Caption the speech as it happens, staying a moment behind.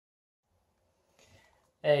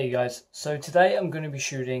Hey guys, so today I'm going to be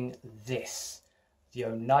shooting this, the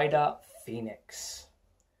Oneida Phoenix.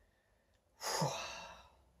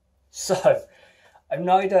 So,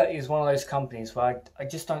 Oneida is one of those companies where I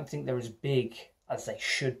just don't think they're as big as they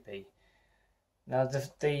should be. Now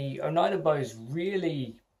the Oneida bows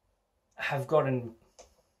really have gotten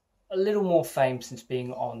a little more fame since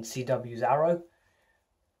being on CW's Arrow,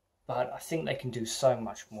 but I think they can do so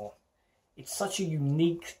much more. It's such a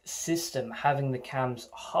unique system having the cams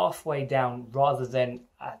halfway down rather than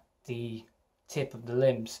at the tip of the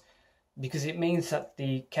limbs, because it means that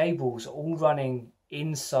the cables are all running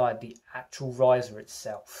inside the actual riser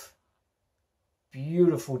itself.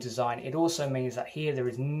 Beautiful design. It also means that here there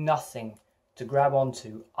is nothing to grab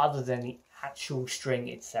onto other than the actual string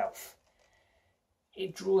itself.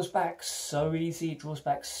 It draws back so easy, it draws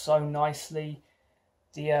back so nicely.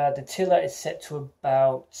 The tiller is set to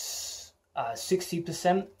about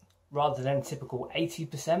 60% rather than typical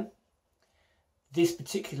 80%. This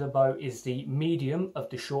particular bow is the medium of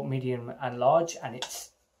the short, medium and large, and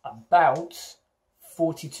it's about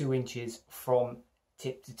 42 inches from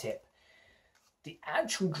tip to tip. The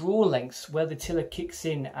actual draw length where the tiller kicks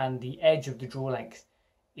in and the edge of the draw length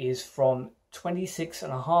is from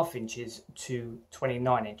 26.5 inches to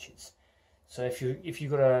 29 inches. So if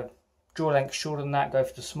you've got a draw length shorter than that, go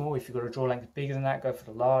for the small. If you've got a draw length bigger than that, go for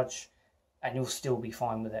the large, and you'll still be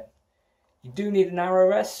fine with it. You do need an arrow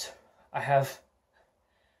rest. I have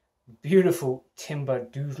beautiful timber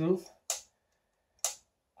doodle.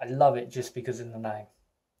 I love it just because of the name.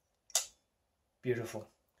 Beautiful.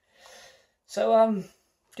 So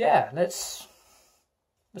yeah, let's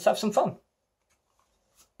have some fun.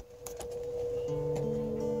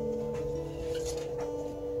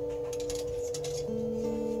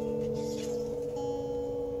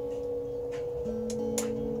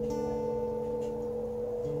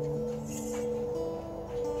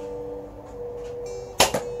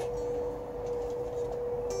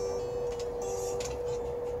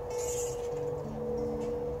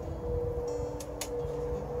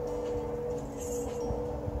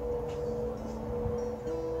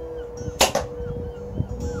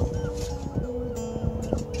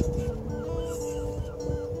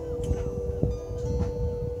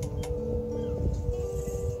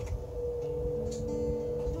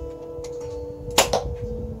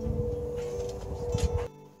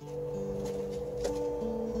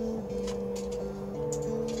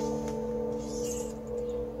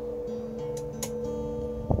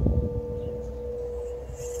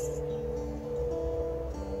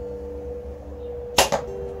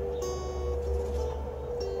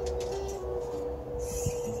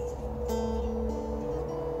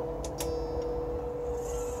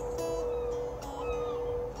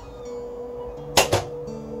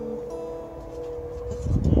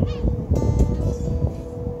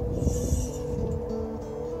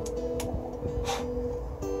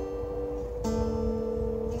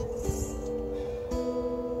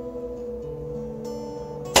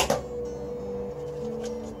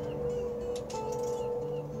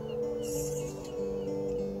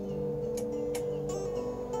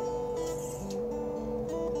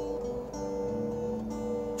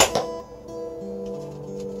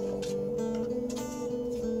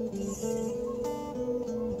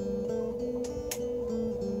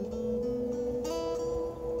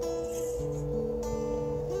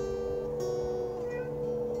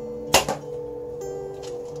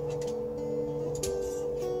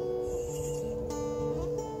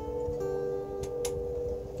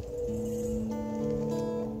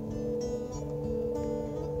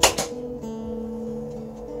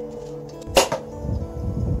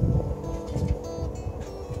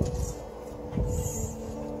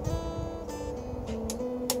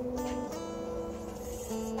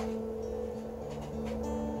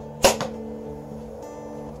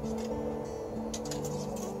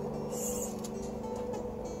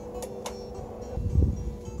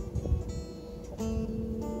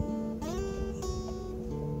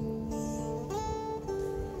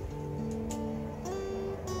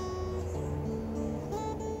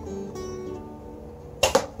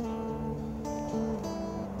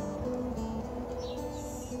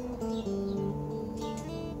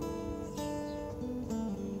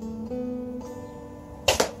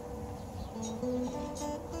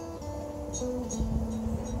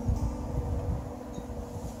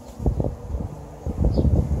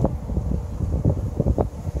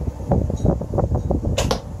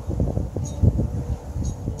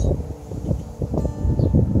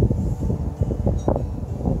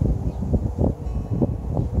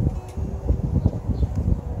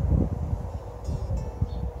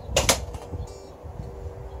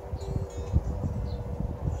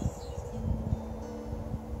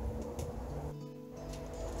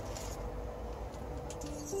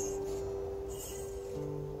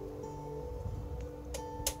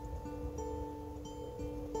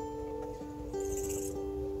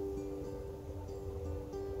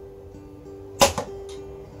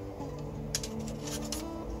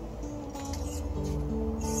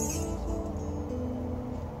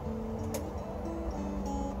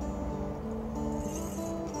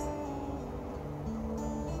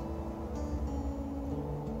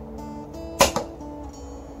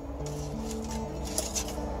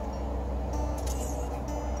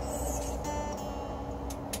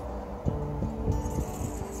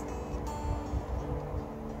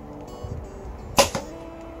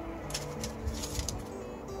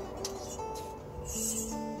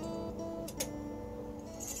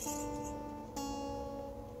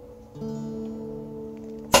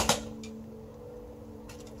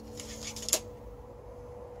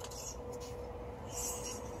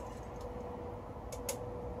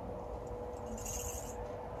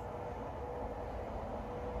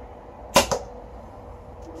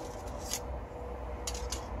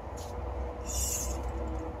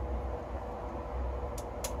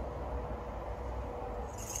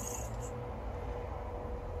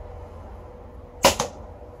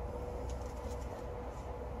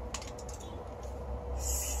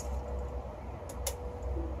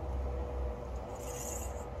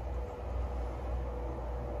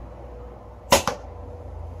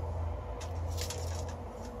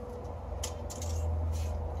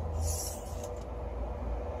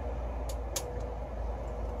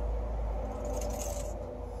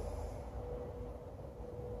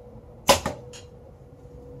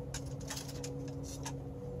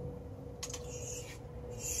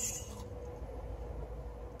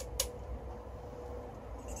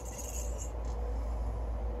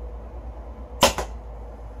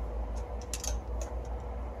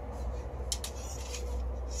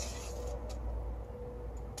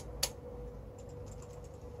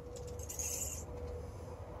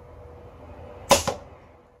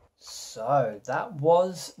 So that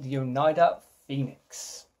was the Oneida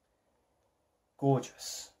Phoenix.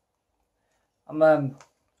 Gorgeous. I'm going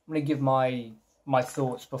to give my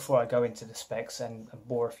thoughts before I go into the specs and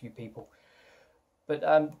bore a few people. But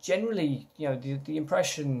generally, you know, the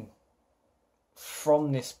impression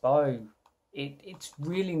from this bow, it's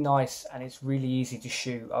really nice and it's really easy to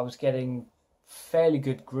shoot. I was getting fairly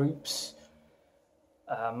good groups.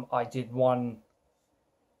 I did one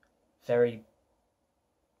very...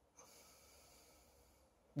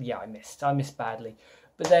 yeah, I missed badly.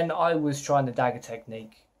 But then I was trying the dagger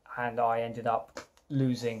technique and I ended up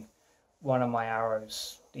losing one of my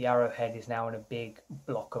arrows. The arrowhead is now in a big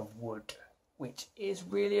block of wood, which is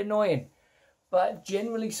really annoying. But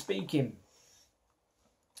generally speaking,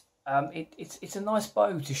 it's a nice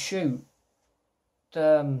bow to shoot.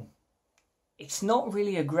 It's not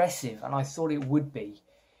really aggressive, and I thought it would be.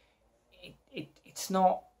 It's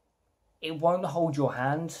not. It won't hold your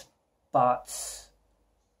hand, but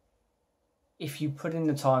if you put in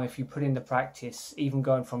the time, if you put in the practice, even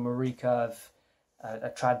going from a recurve,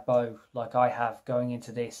 a trad bow like I have, going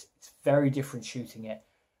into this, it's very different shooting it.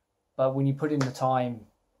 But when you put in the time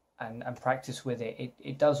and practice with it,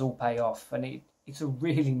 it does all pay off, and it's a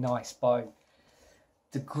really nice bow.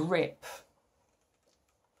 The grip,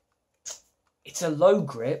 it's a low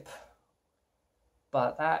grip,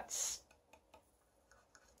 but that's...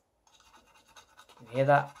 can you hear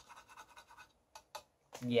that?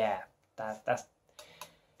 Yeah, that's...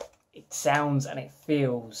 it sounds and it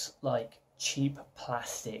feels like cheap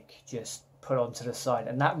plastic just put onto the side,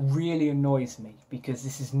 and that really annoys me because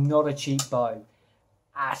this is not a cheap bow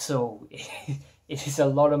at all. It is a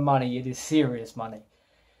lot of money. It is serious money.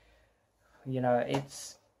 You know,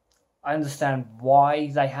 it's... I understand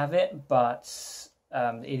why they have it, but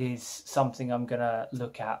it is something I'm going to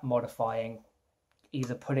look at modifying,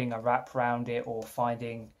 either putting a wrap around it or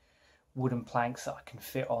finding wooden planks that I can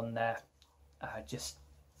fit on there, just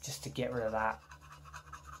to get rid of that.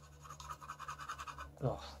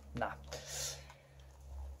 Oh, nah.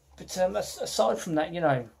 But aside from that, you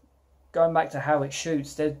know, going back to how it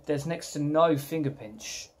shoots, there's next to no finger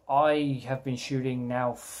pinch. I have been shooting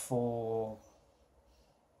now for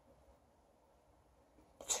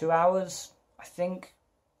 2 hours, I think.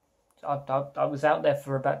 I was out there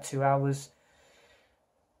for about 2 hours,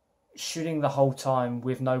 shooting the whole time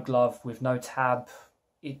with no glove, with no tab.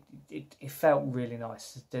 It felt really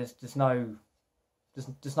nice. There's no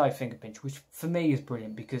finger pinch, which for me is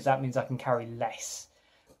brilliant because that means I can carry less.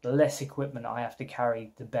 The less equipment I have to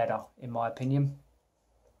carry, the better, in my opinion.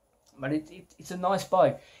 But it's a nice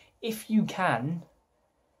bow. If you can,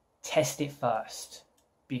 test it first,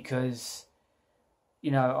 because, you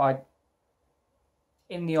know,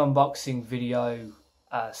 in the unboxing video,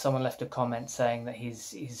 someone left a comment saying that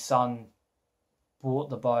his son bought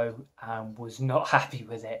the bow and was not happy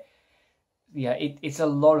with it. Yeah, it's a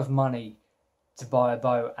lot of money to buy a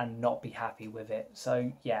bow and not be happy with it.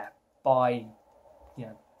 So yeah,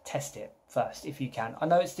 test it first if you can. I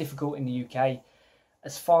know it's difficult in the UK.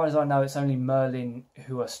 As far as I know, it's only Merlin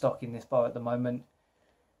who are stocking this bow at the moment.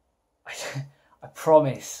 I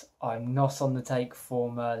promise I'm not on the take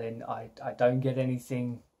for Merlin. I don't get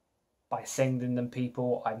anything by sending them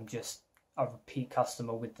people. I'm just a repeat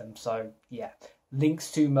customer with them. So yeah,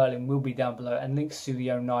 links to Merlin will be down below, and links to the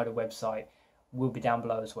Oneida website will be down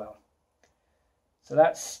below as well. So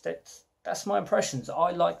that's my impressions. I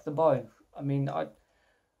like the bow. I mean,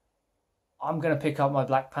 I'm going to pick up my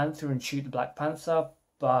Black Panther and shoot the Black Panther,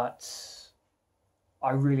 but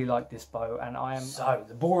I really like this bow, and I am... So,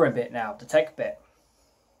 the boring bit now, the tech bit,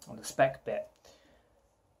 or the spec bit.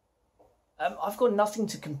 I've got nothing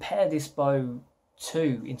to compare this bow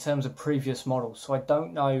to in terms of previous models, so I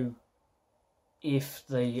don't know if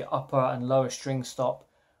the upper and lower string stop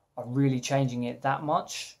are really changing it that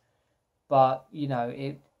much, but, you know,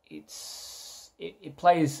 it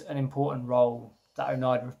plays an important role that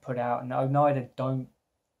Oneida have put out, and Oneida don't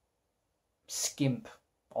skimp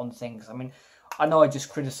on things. I mean, I know I just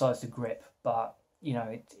criticised the grip, but you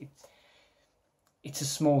know, it's a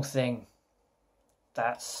small thing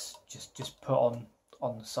that's just put on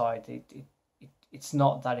the side. It's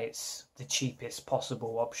not that it's the cheapest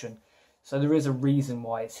possible option. So there is a reason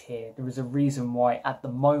why it's here. There is a reason why at the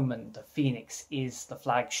moment the Phoenix is the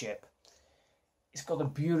flagship. It's got a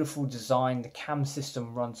beautiful design. The cam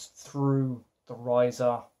system runs through the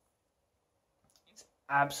riser. It's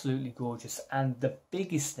absolutely gorgeous, and the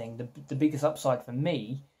biggest thing, the biggest upside for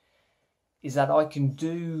me, is that I can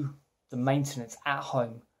do the maintenance at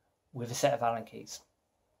home with a set of Allen keys,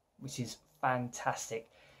 which is fantastic.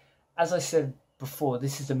 As I said before,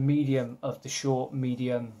 this is a medium of the short,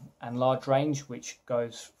 medium and large range, which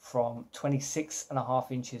goes from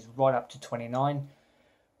 26.5 inches right up to 29.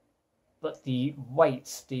 But the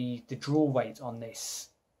weight, the draw weight on this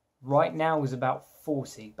right now is about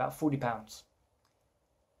 40 pounds.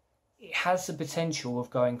 It has the potential of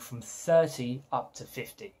going from 30 up to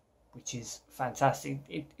 50, which is fantastic.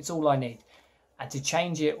 It's all I need. And to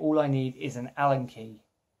change it, all I need is an Allen key,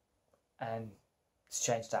 and to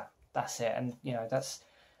change that. That's it. And you know, that's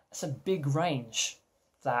a big range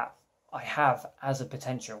that I have as a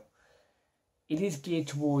potential. It is geared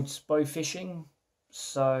towards bow fishing,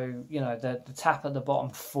 so you know, the tap at the bottom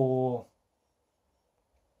for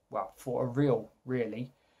a reel,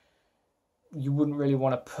 really, you wouldn't really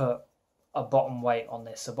want to put a bottom weight on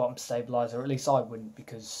this, a bottom stabilizer, or at least I wouldn't,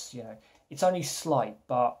 because you know, it's only slight,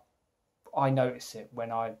 but I notice it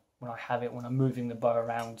when I have it, when I'm moving the bow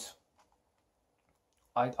around.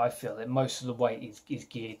 I feel that most of the weight is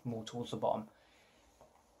geared more towards the bottom.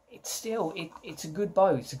 It's still, it's a good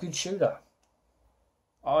bow, it's a good shooter.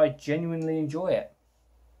 I genuinely enjoy it.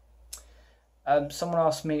 Someone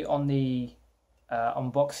asked me on the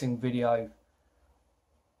unboxing video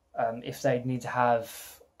if they'd need to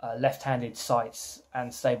have left-handed sights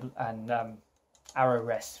and stable and arrow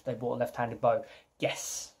rests if they bought a left-handed bow.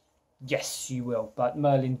 Yes, you will. But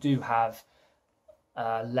Merlin do have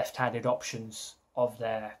left-handed options of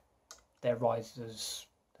their risers.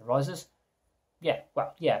 The risers? Yeah,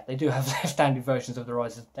 well, yeah, they do have left-handed versions of the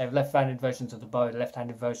risers. They have left-handed versions of the bow,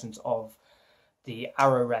 left-handed versions of the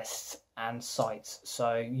arrow rests and sights.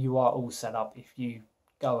 So you are all set up. If you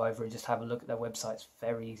go over and just have a look at their website, it's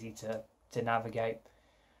very easy to navigate.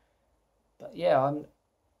 But yeah,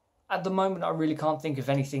 at the moment I really can't think of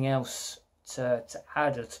anything else to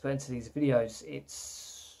add or to put into these videos.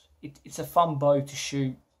 It's a fun bow to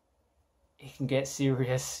shoot. It can get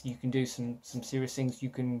serious. You can do some serious things. You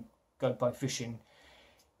can go bow fishing.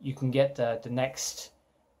 You can get the next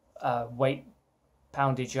weight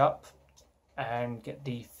poundage up and get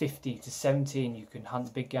the 50 to 70, and you can hunt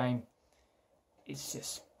the big game.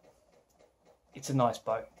 It's a nice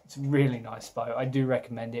bow. It's a really nice bow. I do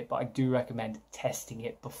recommend it, but I do recommend testing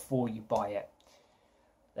it before you buy it.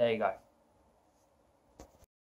 There you go.